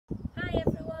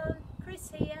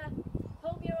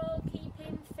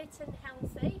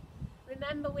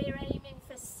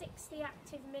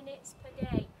minutes per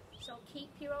day. So keep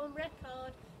your own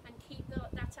record and keep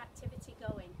that activity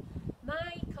going.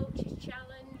 My coach's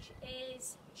challenge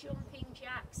is jumping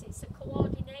jacks. It's a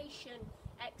coordination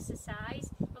exercise,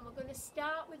 and we're going to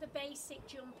start with a basic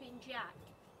jumping jack.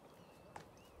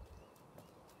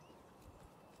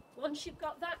 Once you've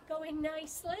got that going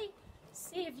nicely,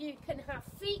 see if you can have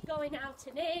feet going out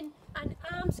and in and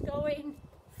arms going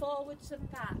forwards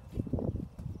and back.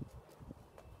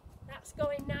 That's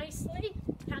going nicely.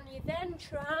 Can you then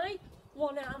try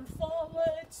one arm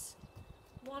forwards,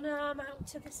 one arm out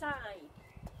to the side?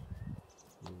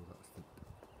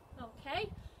 Okay,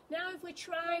 now if we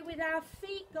try with our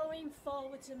feet going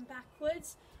forwards and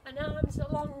backwards and arms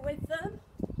along with them,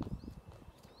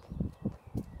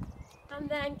 and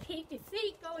then keep your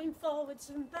feet going forwards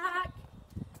and back,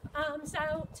 arms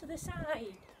out to the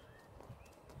side,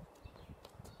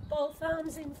 both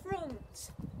arms in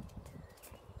front.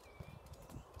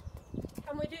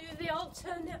 Can we do the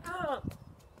alternate arm?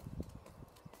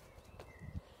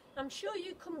 I'm sure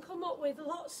you can come up with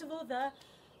lots of other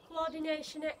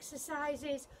coordination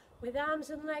exercises with arms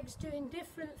and legs doing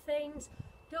different things.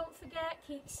 Don't forget,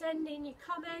 keep sending your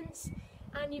comments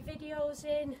and your videos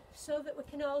in so that we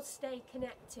can all stay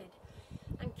connected,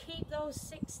 and keep those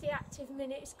 60 active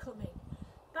minutes coming.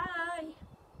 Bye!